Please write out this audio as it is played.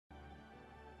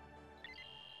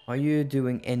Are you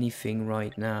doing anything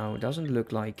right now? Doesn't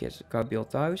look like it. Go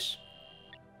build those.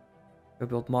 Go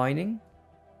build mining.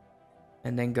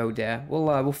 And then go there.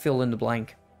 We'll fill in the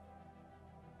blank.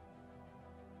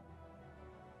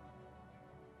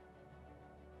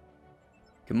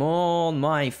 Come on,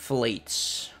 my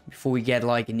fleets. Before we get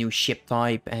like a new ship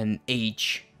type and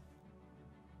age.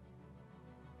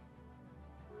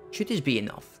 Should this be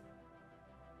enough?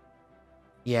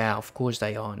 Yeah, of course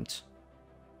they aren't.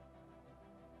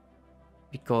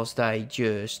 Because they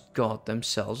just got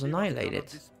themselves annihilated.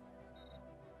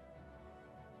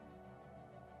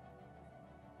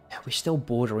 We're still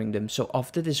bordering them. So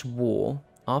after this war,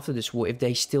 if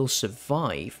they still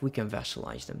survive, we can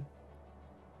vassalize them.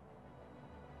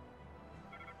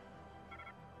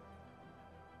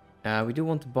 We do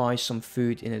want to buy some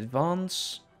food in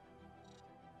advance.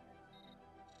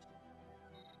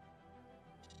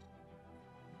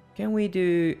 Can we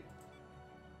do...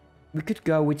 We could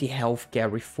go with the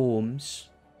healthcare reforms.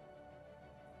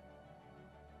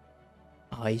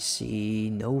 I see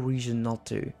no reason not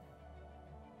to.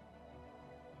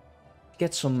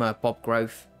 Get some pop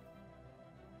growth.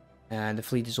 And the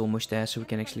fleet is almost there, so we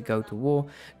can actually go to war.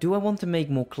 Do I want to make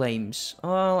more claims?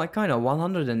 Well, I kind of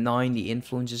 190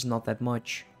 influence is not that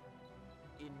much.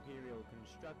 Imperial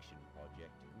construction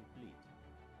project complete.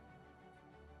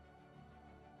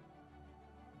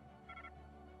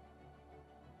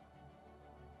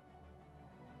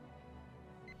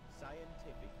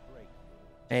 Scientific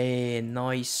breakthrough. A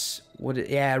nice,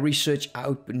 yeah, research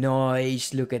output,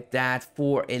 nice, look at that,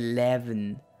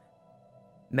 411.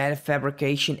 Metal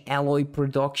fabrication, alloy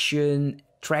production,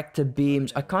 tractor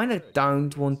beams. I kind of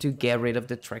don't want to get rid of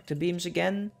the tractor beams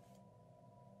again.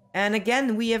 And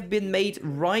again, we have been made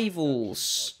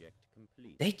rivals.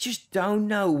 They just don't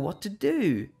know what to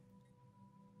do.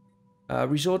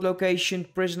 Resort location,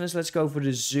 prisoners, let's go for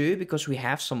the zoo because we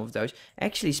have some of those.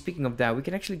 Actually, speaking of that, we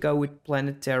can actually go with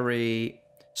planetary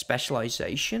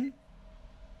specialization.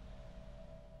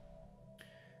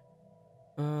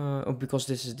 Oh, because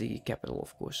this is the capital,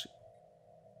 of course.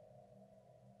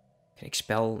 Can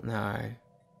expel? No.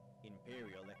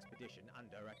 Imperial expedition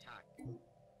under attack.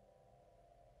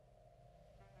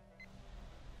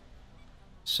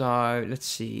 So, let's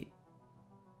see.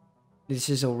 This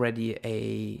is already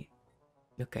a...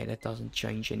 Okay, that doesn't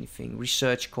change anything.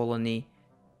 Research colony.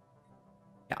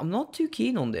 Yeah, I'm not too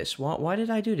keen on this. Why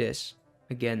did I do this?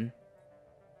 Again.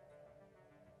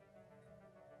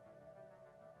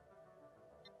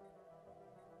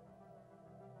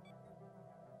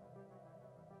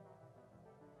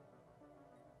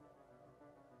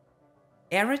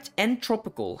 Arid and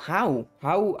tropical. How?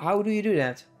 How do you do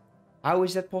that? How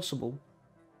is that possible?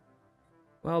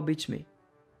 Well, beats me.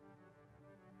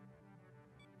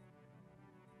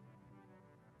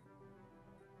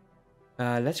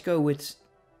 Let's go with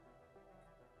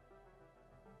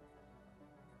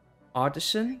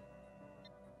artisan.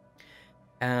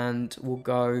 And we'll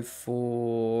go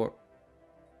for...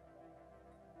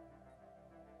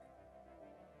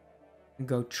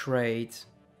 Go trade.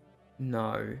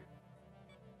 No.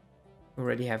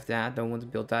 Already have that. Don't want to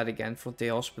build that again. For the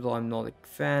hospital, I'm not a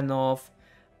fan of.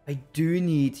 I do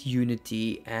need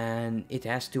unity, and it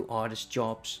has 2 artist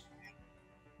jobs.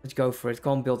 Let's go for it.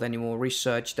 Can't build any more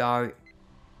research though.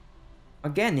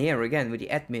 Again with the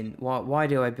admin. Why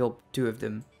do I build 2 of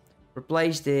them?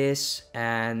 Replace this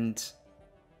and...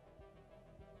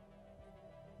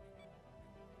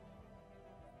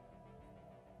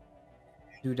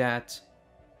 do that.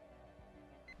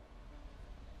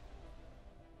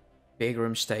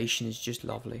 Bigram station is just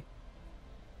lovely.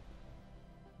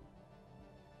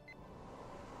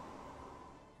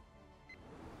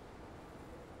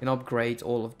 Can upgrade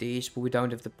all of these, but we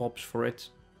don't have the pops for it.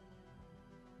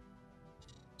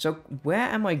 So where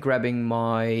am I grabbing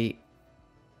my...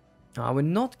 we're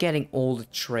not getting all the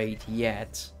trade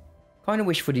yet. Kind of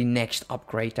wish for the next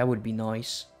upgrade, that would be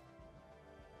nice.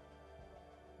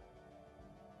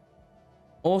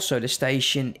 Also, the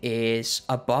station is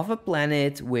above a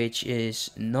planet which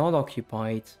is not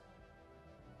occupied.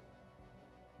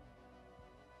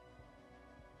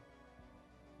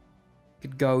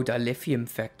 Could go to a lithium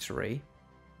factory.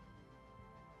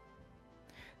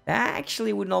 That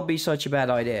actually would not be such a bad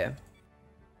idea.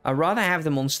 I'd rather have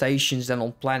them on stations than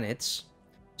on planets.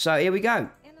 So here we go.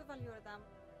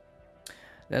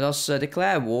 Let us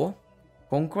declare war.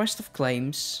 Conquest of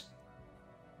claims.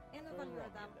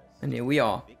 And here we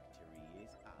are.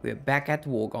 We're back at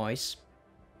war, guys.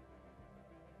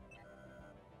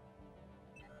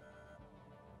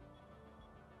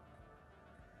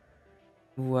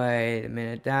 Wait a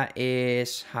minute, that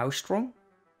is how strong?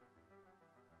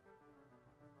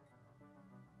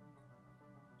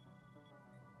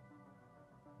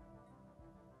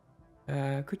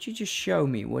 Could you just show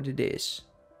me what it is?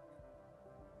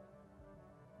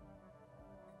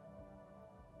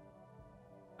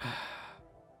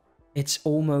 It's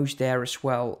almost there as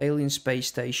well. Alien space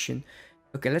station.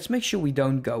 Okay, let's make sure we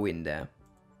don't go in there.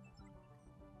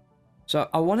 So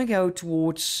I want to go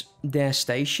towards their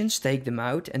stations, take them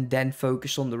out, and then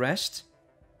focus on the rest.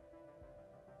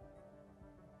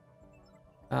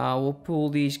 We'll pull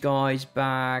these guys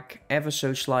back ever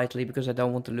so slightly because I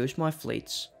don't want to lose my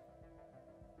fleets.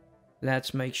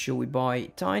 Let's make sure we buy a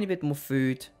tiny bit more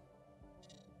food.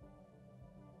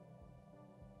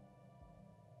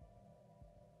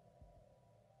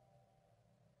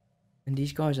 And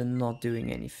these guys are not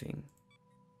doing anything.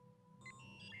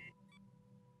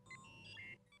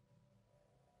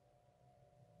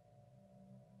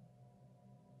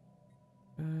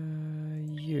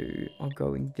 You are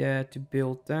going there to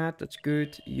build that. That's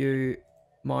good. You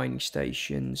mining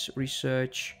stations,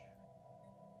 research,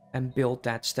 and build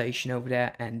that station over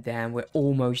there. And then we're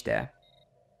almost there.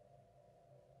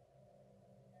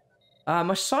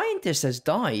 My scientist has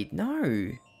died.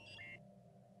 No.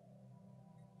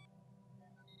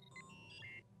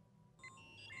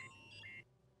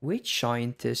 Which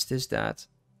scientist is that?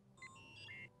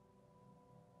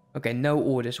 Okay, no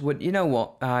orders. What you know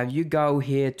what? You go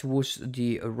here towards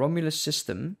the Romulus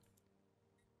system.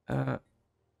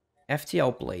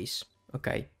 FTL place.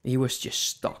 Okay, he was just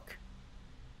stuck.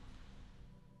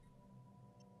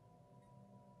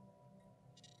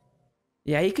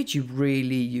 Yeah, he could you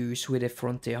really use with a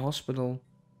frontier hospital.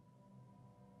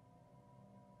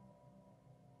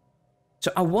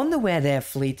 So I wonder where their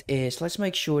fleet is. Let's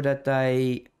make sure that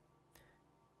they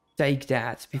take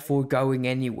that before going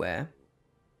anywhere.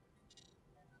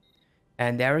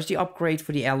 And there is the upgrade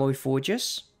for the alloy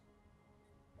forges.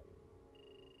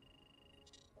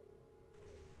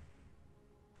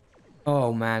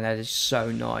 Oh man, that is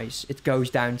so nice. It goes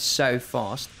down so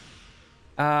fast.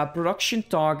 Production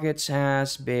targets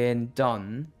has been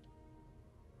done.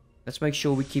 Let's make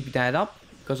sure we keep that up,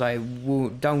 because I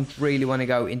don't really want to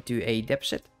go into a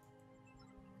deficit.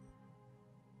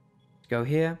 Let's go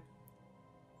here.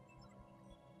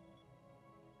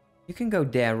 You can go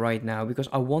there right now, because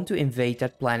I want to invade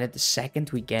that planet the second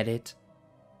we get it.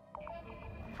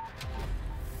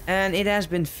 And it has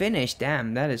been finished.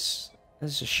 Damn, that is a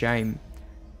shame.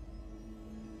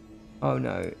 Oh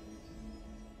no.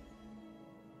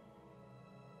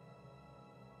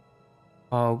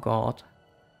 Oh god.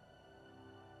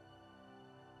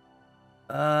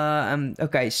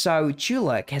 Okay, so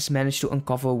Chulak has managed to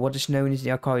uncover what is known as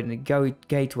the Arcade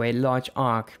Gateway, a large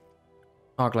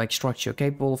arc-like structure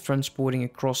capable of transporting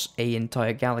across an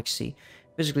entire galaxy.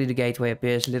 Physically, the gateway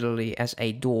appears literally as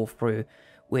a door through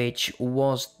which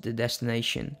was the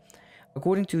destination.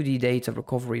 According to the data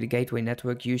recovery, the gateway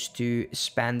network used to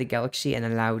span the galaxy and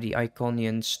allow the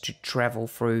Iconians to travel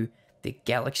through the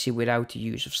galaxy without the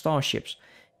use of starships,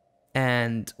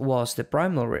 and was the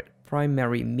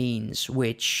primary means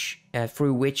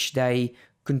through which they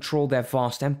controlled their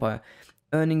vast empire,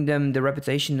 earning them the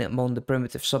reputation among the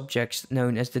primitive subjects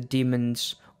known as the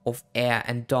demons of air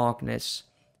and darkness.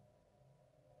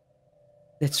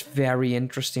 That's very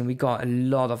interesting. We got a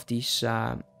lot of these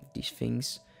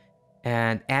things,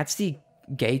 and adds the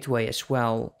gateway as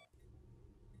well.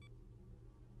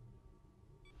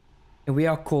 And we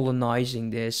are colonizing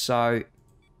this, so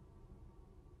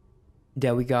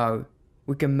there we go.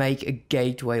 We can make a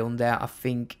gateway on there, I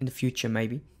think, in the future,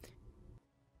 maybe.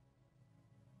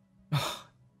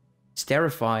 It's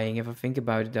terrifying if I think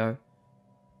about it, though.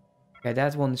 Okay,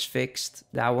 that one is fixed.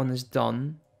 That one is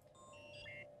done.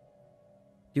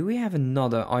 Do we have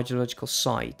another archaeological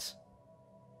site?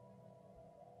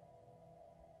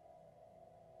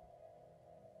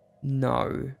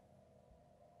 No.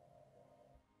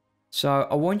 So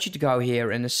I want you to go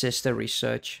here and assist the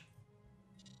research.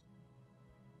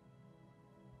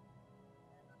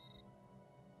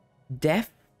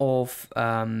 Death of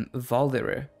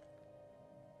Valdere.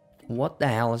 What the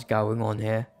hell is going on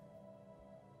here?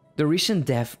 The recent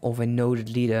death of a noted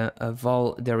leader,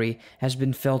 Valdere, has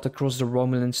been felt across the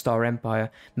Romulan Star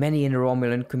Empire. Many in the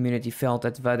Romulan community felt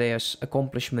that Valdere's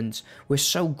accomplishments were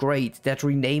so great that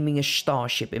renaming a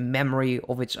starship in memory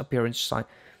of its appearance.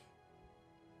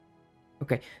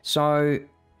 Okay, so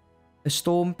a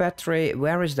storm battery.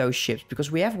 Where is those ships?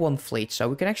 Because we have one fleet, so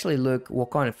we can actually look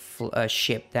what kind of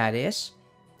ship that is.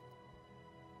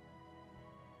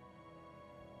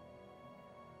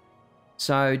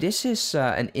 So this is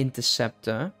an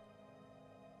interceptor,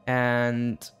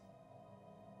 and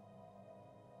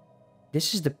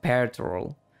this is the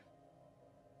Peritoral.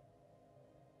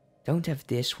 Don't have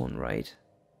this one, right?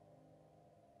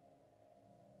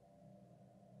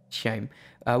 Shame.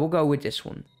 We'll go with this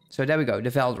one. So there we go, the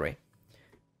Valdry.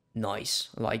 Nice,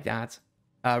 I like that.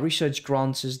 Research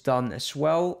grants is done as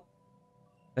well.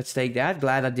 Let's take that.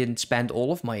 Glad I didn't spend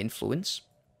all of my influence.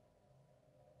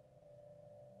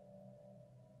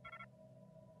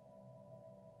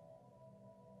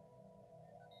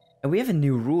 And we have a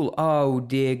new rule. Oh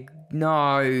dear,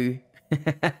 no.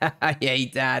 I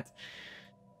hate that.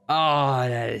 Oh,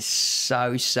 that is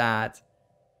so sad.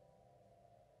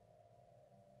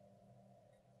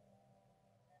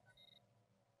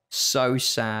 So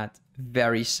sad.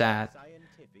 Very sad.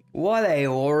 What a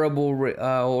horrible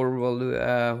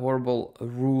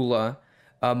ruler.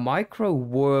 Micro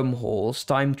wormholes,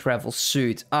 time travel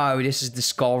suit. Oh, this is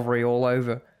Discovery all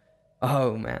over.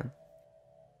 Oh, man.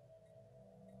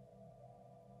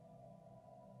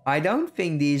 I don't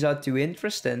think these are too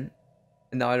interesting.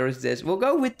 Neither is this. We'll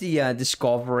go with the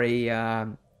Discovery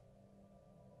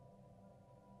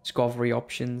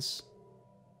options.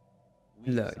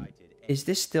 Look, is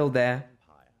this still there?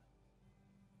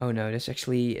 Oh no, there's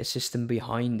actually a system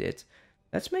behind it.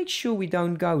 Let's make sure we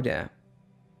don't go there.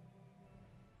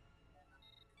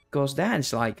 Because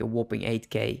that's like a whopping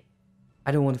 8k.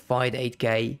 I don't want to fight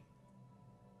 8k.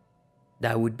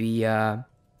 That would be a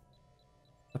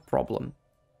problem.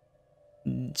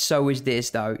 So is this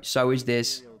though. So is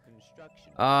this.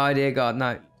 Oh dear god,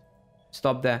 no.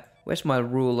 Stop there. Where's my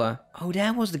ruler? Oh,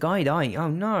 that was the guy dying. Oh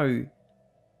no.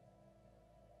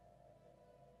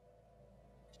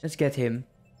 Let's get him.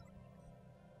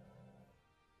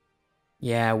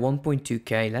 Yeah,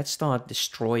 1.2k. Let's start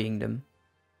destroying them.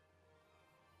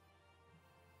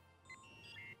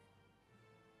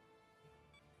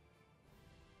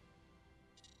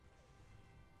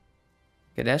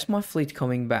 Okay, that's my fleet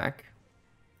coming back.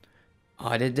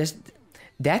 Oh,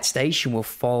 that station will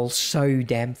fall so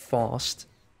damn fast.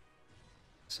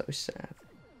 So sad.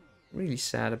 Really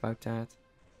sad about that.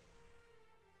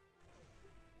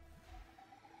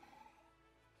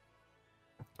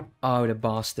 Oh, the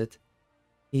bastard.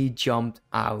 He jumped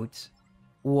out.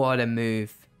 What a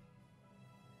move.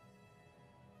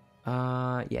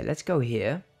 Yeah, let's go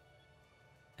here.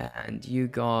 And you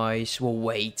guys will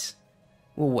wait.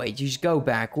 We'll wait. You just go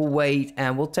back. We'll wait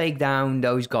and we'll take down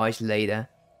those guys later.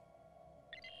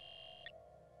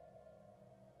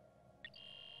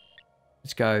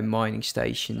 Let's go mining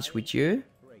stations with you.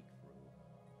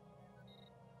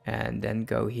 And then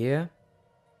go here.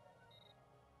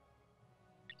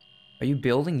 Are you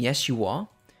building? Yes, you are.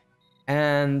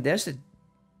 And there's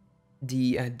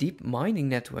the deep mining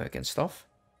network and stuff.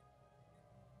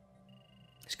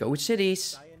 Let's go with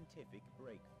cities.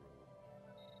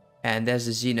 And there's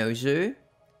the Xeno Zoo.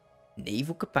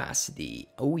 Naval capacity.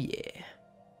 Oh yeah.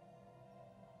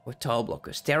 Or tile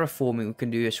blockers. Terraforming we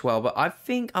can do as well. But I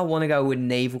think I want to go with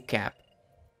naval cap.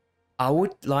 I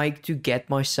would like to get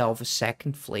myself a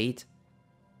second fleet.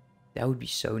 That would be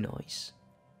so nice.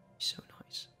 So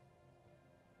nice.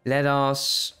 Let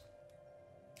us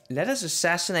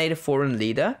assassinate a foreign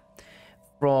leader.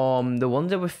 From the one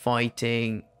that we're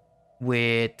fighting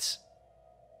with...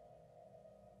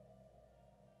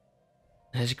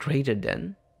 Has a crater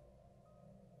then.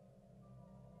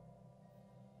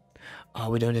 Oh,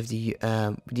 we don't have the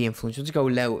influence. Let's go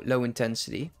low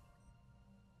intensity.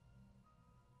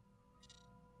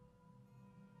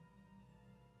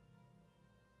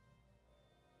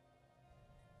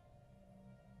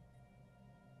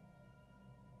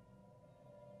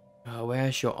 Oh,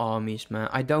 where's your armies, man?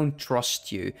 I don't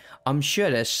trust you. I'm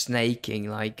sure they're snaking,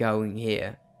 like going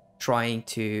here, trying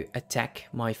to attack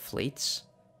my fleets.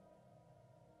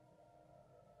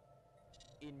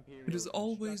 It is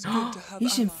always good to have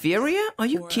He's inferior? Are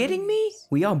you kidding me?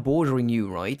 We are bordering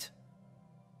you, right?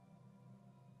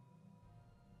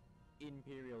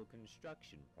 Imperial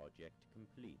construction project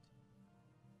complete.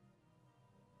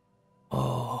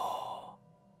 Oh.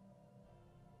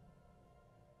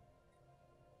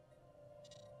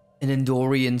 An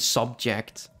Endorian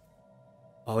subject.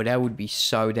 Oh, that would be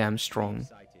so damn strong.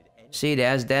 See,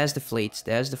 there's the fleets.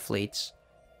 There's the fleets.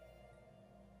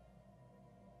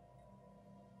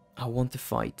 I want to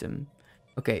fight them.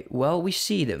 Okay, well, we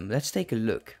see them. Let's take a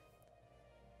look.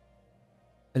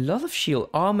 A lot of shield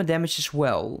armor damage as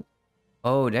well.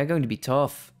 Oh, they're going to be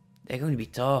tough. They're going to be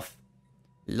tough.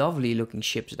 Lovely looking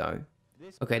ships, though.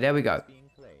 Okay, there we go.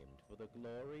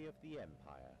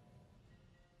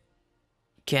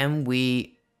 Can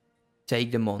we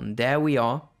take them on? There we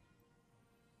are.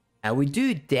 And we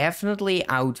do definitely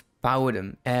outpower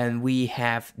them. And we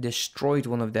have destroyed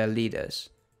one of their leaders.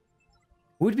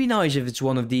 Would be nice if it's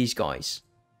one of these guys.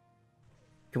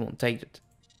 Come on, take it.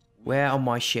 Where are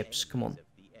my ships? Come on.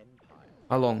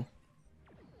 How long?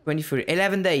 23.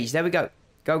 11 days. There we go.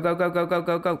 Go, go, go, go, go,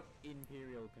 go, go.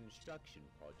 Imperial construction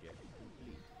project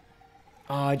complete.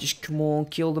 Oh, just come on.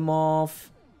 Kill them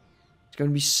off. It's going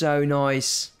to be so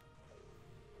nice.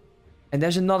 And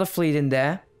there's another fleet in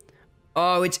there.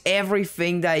 Oh, it's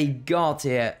everything they got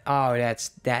here. Oh, that's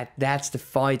the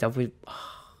fight of it.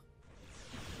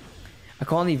 I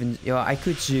can't even, I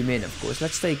could zoom in, of course.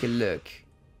 Let's take a look.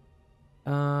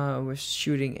 We're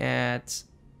shooting at...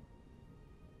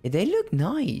 Yeah, they look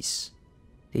nice.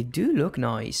 They do look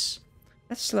nice.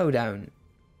 Let's slow down.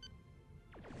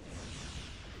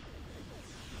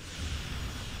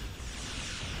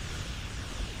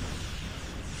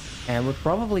 And we're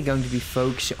probably going to be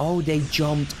focusing... Oh, they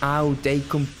jumped out. They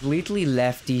completely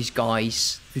left these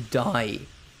guys to die.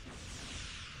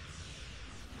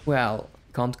 Well,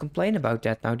 can't complain about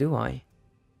that now, do I?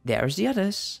 There's the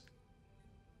others.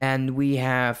 And we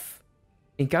have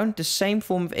encountered the same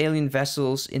form of alien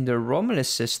vessels in the Romulus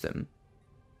system.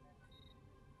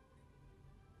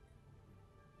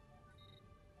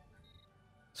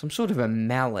 Some sort of a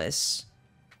malice.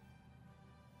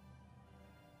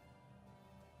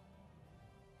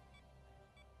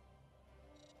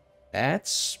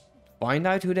 Let's find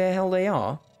out who the hell they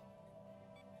are.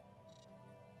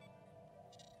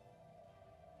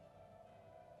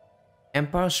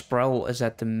 Empire Sprawl is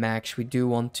at the max. We do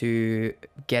want to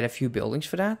get a few buildings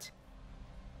for that.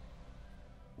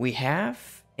 We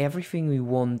have everything we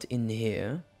want in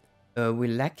here. We're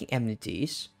lacking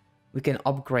amenities. We can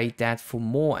upgrade that for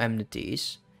more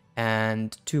amenities.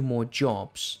 And 2 more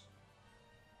jobs.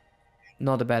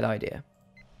 Not a bad idea.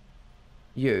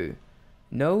 You.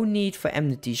 No need for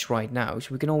amenities right now,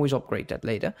 so we can always upgrade that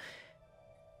later.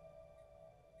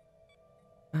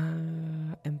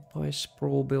 Empire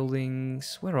Sprawl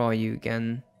buildings. Where are you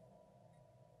again?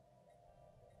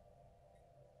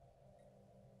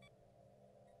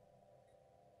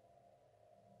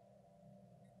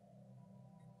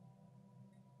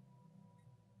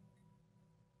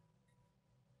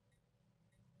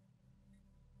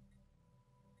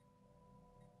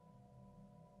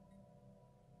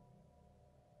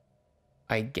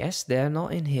 I guess they're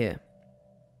not in here.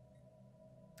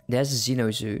 There's a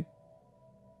Xenozoo.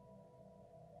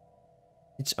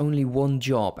 It's only 1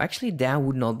 job. Actually, that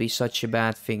would not be such a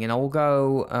bad thing. And I'll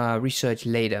go research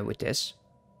later with this.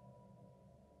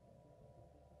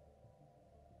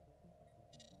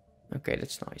 Okay,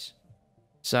 that's nice.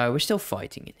 So we're still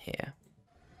fighting in here.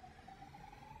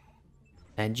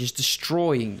 And just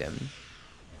destroying them.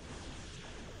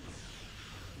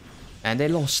 And they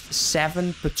lost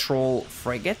 7 patrol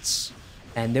frigates.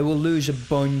 And they will lose a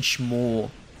bunch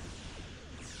more.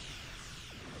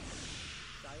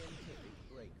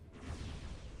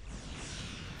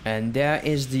 And there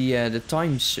is the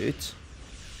time suit.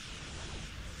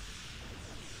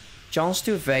 Chance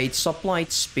to evade,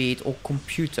 sublight speed or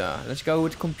computer. Let's go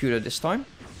with computer this time.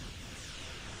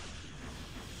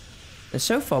 And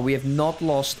so far we have not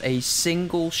lost a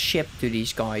single ship to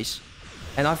these guys.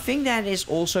 And I think that is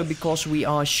also because we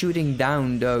are shooting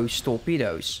down those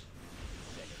torpedoes.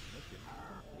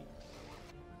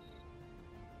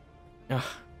 Ugh.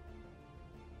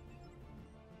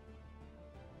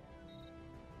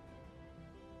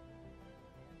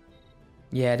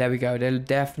 Yeah, there we go. They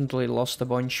definitely lost a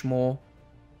bunch more.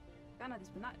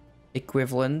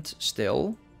 Equivalent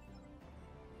still.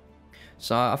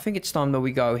 So I think it's time that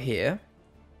we go here.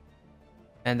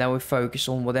 And then we focus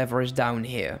on whatever is down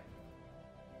here.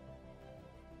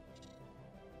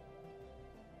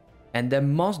 And the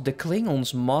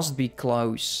Klingons must be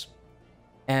close.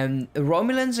 And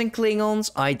Romulans and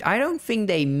Klingons, I don't think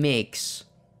they mix.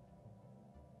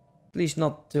 At least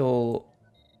not till...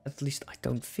 At least I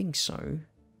don't think so.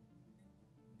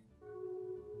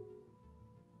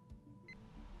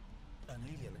 An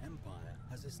alien empire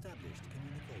has established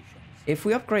communications. If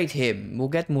we upgrade him, we'll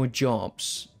get more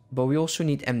jobs. But we also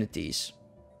need amenities.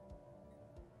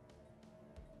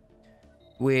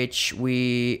 Which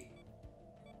we...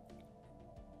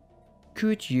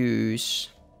 could use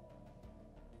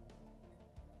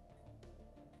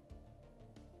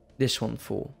this one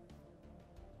for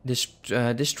this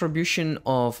distribution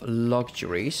of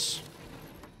luxuries.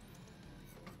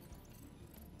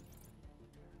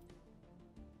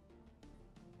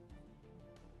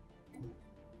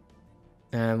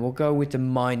 And we'll go with the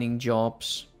mining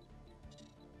jobs.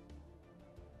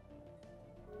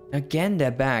 Again, they're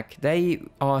back. They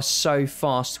are so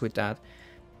fast with that.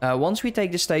 Once we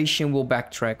take the station, we'll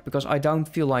backtrack, because I don't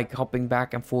feel like hopping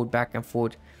back and forth, back and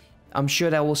forth. I'm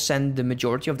sure that will send the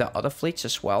majority of the other fleets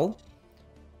as well.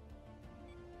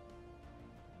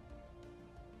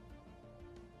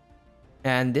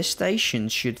 And this station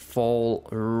should fall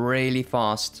really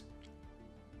fast.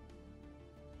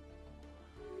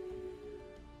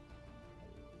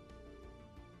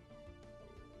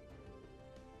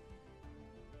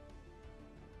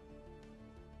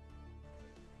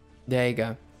 There you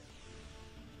go.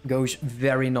 Goes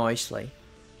very nicely.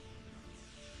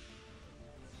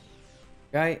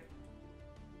 Okay.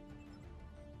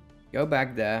 Go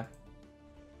back there.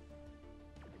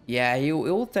 Yeah,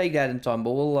 he'll take that in time,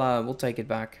 but we'll take it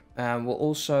back. We'll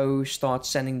also start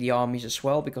sending the armies as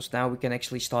well, because now we can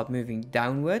actually start moving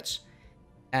downwards.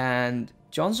 And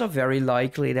chances are very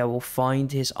likely that we'll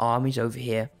find his armies over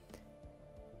here.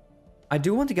 I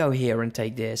do want to go here and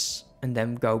take this, and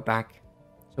then go back.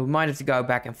 So we might have to go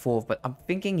back and forth, but I'm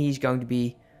thinking he's going to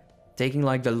be taking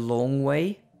like the long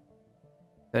way.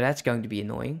 So that's going to be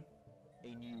annoying. A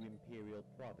new imperial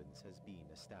province has been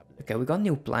established. Okay, we got a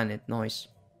new planet. Nice.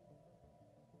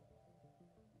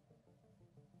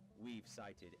 We've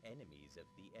sighted enemies of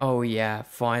the Oh yeah,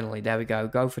 finally. There we go.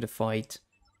 Go for the fight.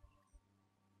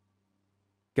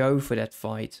 Go for that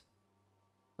fight.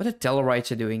 What the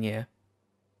Tellarites are doing here?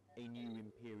 A new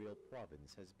imperial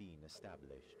province has been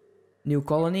established. New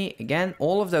colony. Again,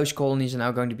 all of those colonies are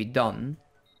now going to be done.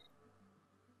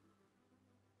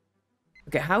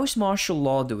 Okay, how is martial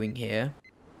law doing here?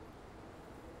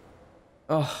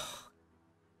 Oh.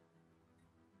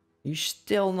 You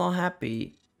still not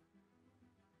happy?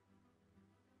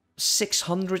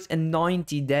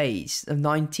 690 days.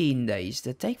 19 days.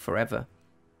 They take forever.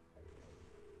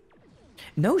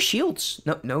 No shields.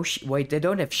 No, wait, they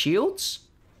don't have shields?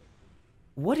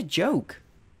 What a joke.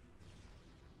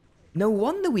 No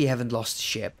wonder we haven't lost the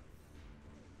ship.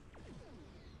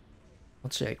 I'll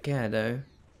take care though.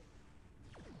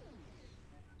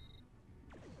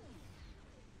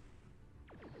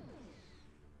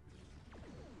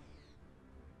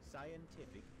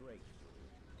 Scientific breakthrough.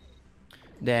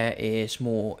 There is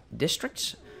more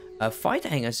districts. Fighter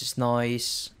hangars is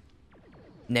nice.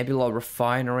 Nebula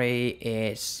refinery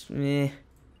is...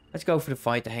 Let's go for the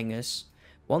fighter hangars.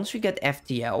 Once we get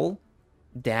FTL,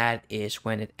 that is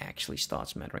when it actually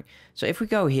starts mattering. So if we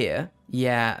go here,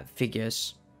 yeah,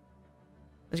 figures.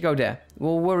 Let's go there.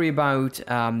 We'll worry about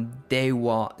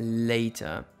Dewa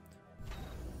later.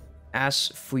 As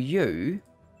for you,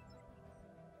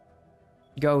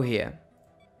 go here.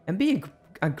 And be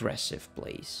aggressive,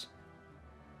 please.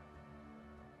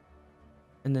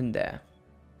 And then there.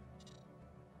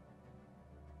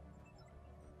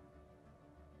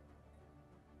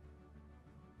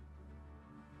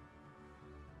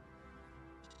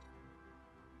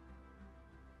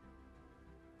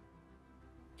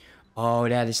 Oh,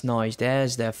 that is nice.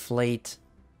 There's their fleet.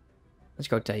 Let's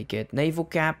go take it. Naval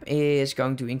cap is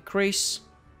going to increase.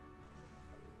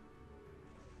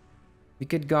 We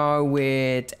could go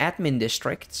with admin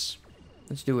districts.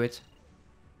 Let's do it.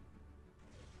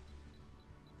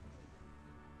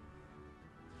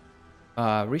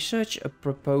 Research a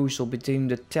proposal between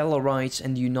the Tellarites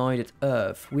and the United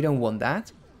Earth. We don't want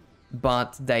that.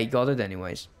 But they got it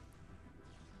anyways.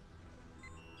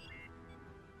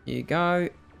 Here you go.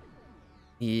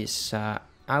 He's out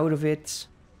of it.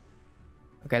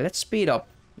 Okay, let's speed up.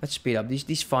 Let's speed up.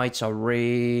 These fights are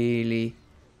really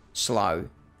slow.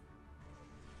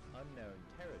 Unknown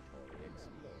territory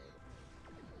explored.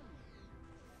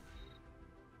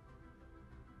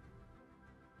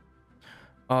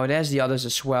 Oh, there's the others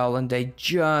as well, and they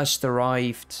just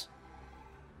arrived.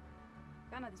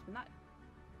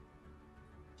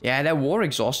 Yeah, their war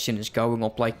exhaustion is going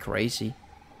up like crazy.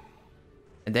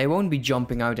 And they won't be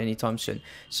jumping out anytime soon.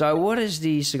 So what is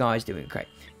these guys doing? Okay,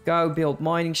 go build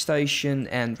mining station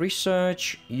and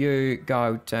research. You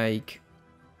go take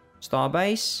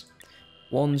starbase.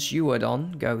 Once you are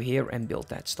done, go here and build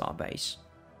that starbase.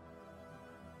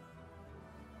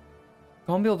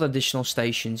 Can't build additional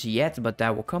stations yet, but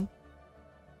that will come.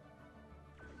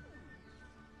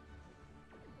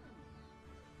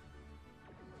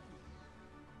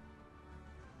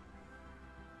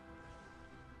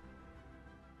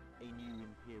 A new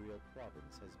imperial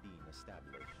province has been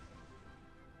established.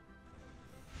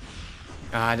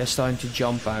 Ah, they're starting to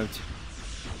jump out.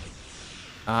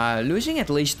 Losing at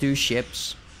least 2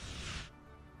 ships.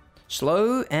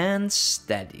 Slow and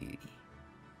steady.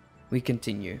 We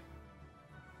continue.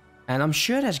 And I'm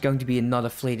sure there's going to be another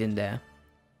fleet in there.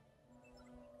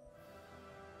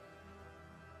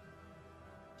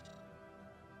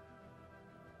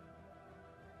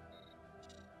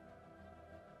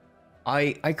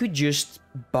 I could just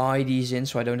buy these in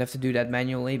so I don't have to do that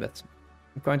manually, but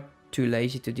I'm quite too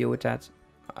lazy to deal with that.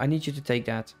 I need you to take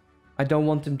that. I don't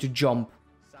want them to jump.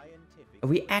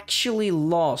 We actually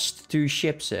lost 2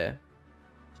 ships here.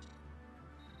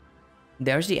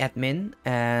 there's the admin,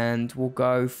 and we'll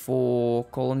go for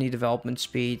colony development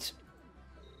speed,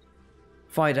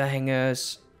 fighter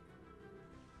hangars.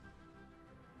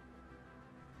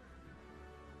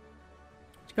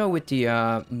 Let's go with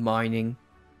the mining.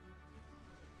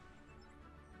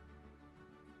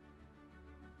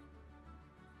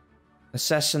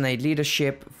 Assassinate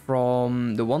leadership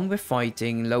from the one we're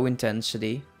fighting, low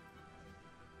intensity.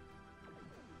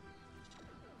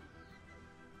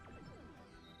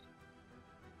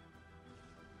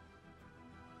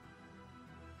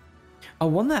 I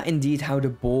wonder indeed how the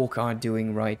Borg are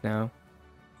doing right now.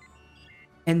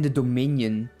 And the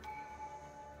Dominion.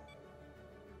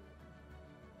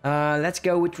 Let's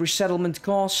go with resettlement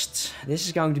costs. This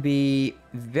is going to be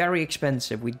very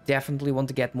expensive. We definitely want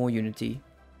to get more unity.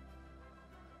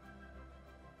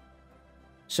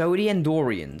 So the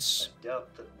Andorians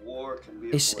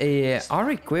is our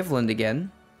equivalent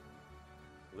again.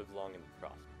 Live long and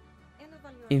prosper.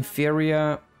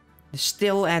 Inferior,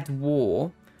 still at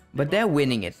war, but they're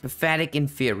winning it. Pathetic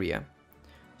inferior.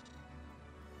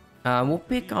 We'll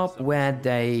pick up where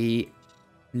they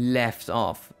left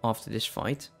off after this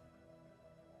fight.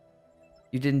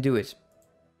 You didn't do it.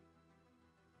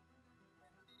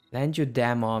 Land your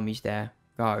damn armies there.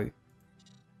 Go.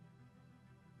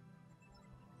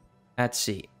 Let's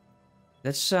see.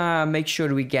 Let's make sure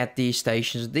that we get these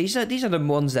stations. These are the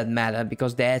ones that matter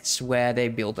because that's where they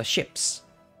build the ships.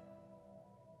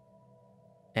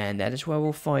 And that is where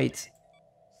we'll fight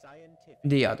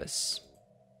the others.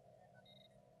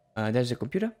 There's a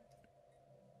computer.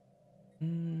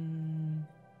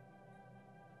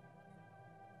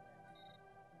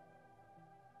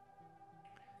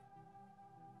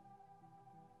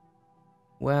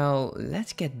 Well,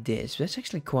 let's get this. That's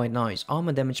actually quite nice.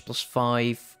 Armor damage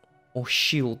 +5 or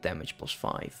shield damage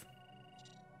 +5.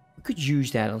 We could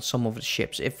use that on some of the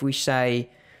ships. If we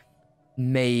say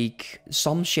make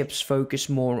some ships focus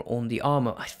more on the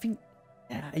armor. I think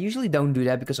I usually don't do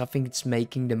that because I think it's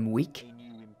making them weak. A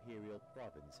new imperial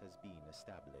province has been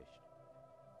established.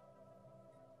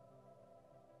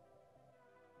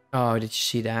 Oh, did you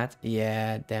see that?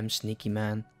 Yeah, damn sneaky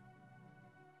man.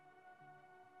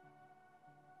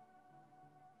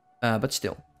 But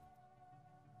still.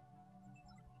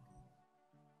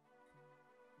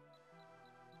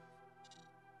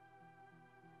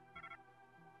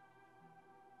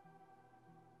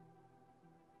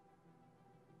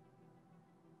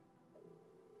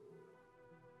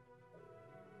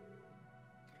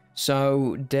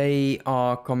 So they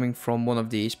are coming from one of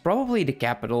these, probably the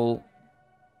capital.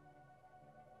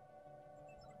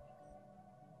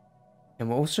 And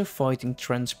we're also fighting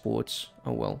transports.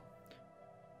 Oh well.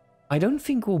 I don't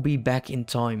think we'll be back in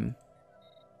time.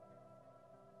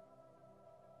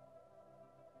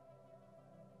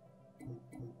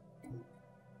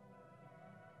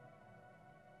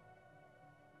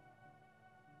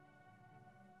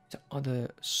 The other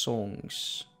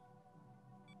songs.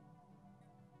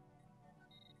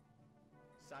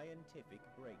 Scientific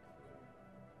breakthrough.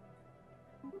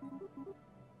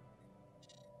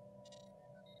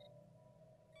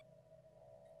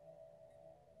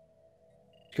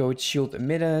 Go with shield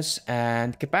emitters,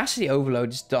 and capacity overload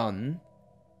is done.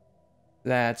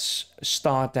 Let's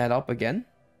start that up again.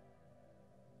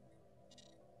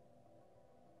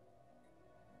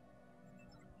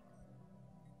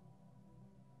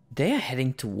 They are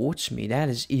heading towards me. That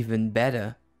is even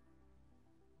better.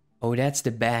 Oh, that's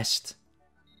the best.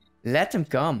 Let them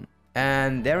come.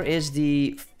 And there is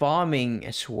the farming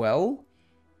as well.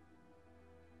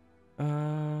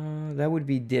 That would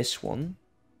be this one.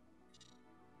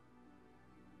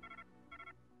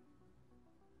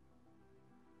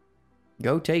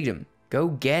 Go take him. Go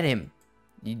get him.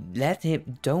 You let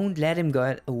him. Don't let him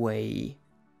get away.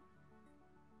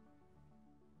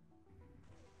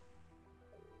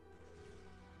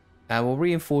 I will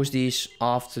reinforce these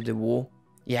after the war.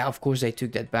 Yeah, of course they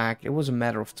took that back. It was a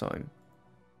matter of time.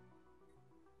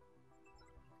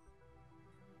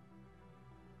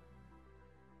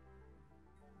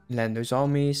 Land those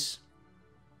armies.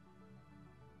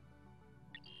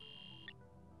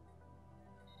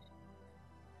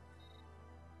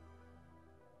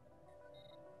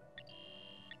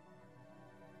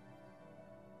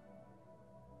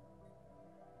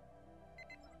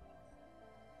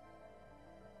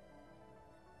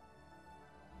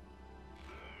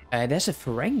 There's a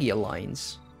Ferengi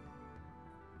alliance.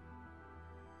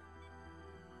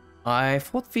 I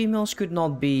thought females could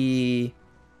not be,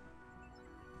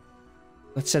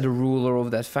 let's say, the ruler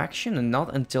of that faction, and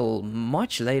not until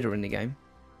much later in the game.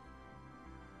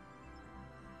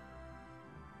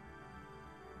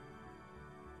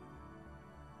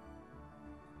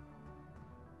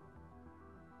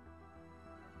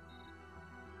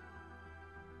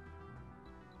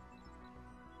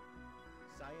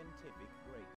 scientific breakthrough.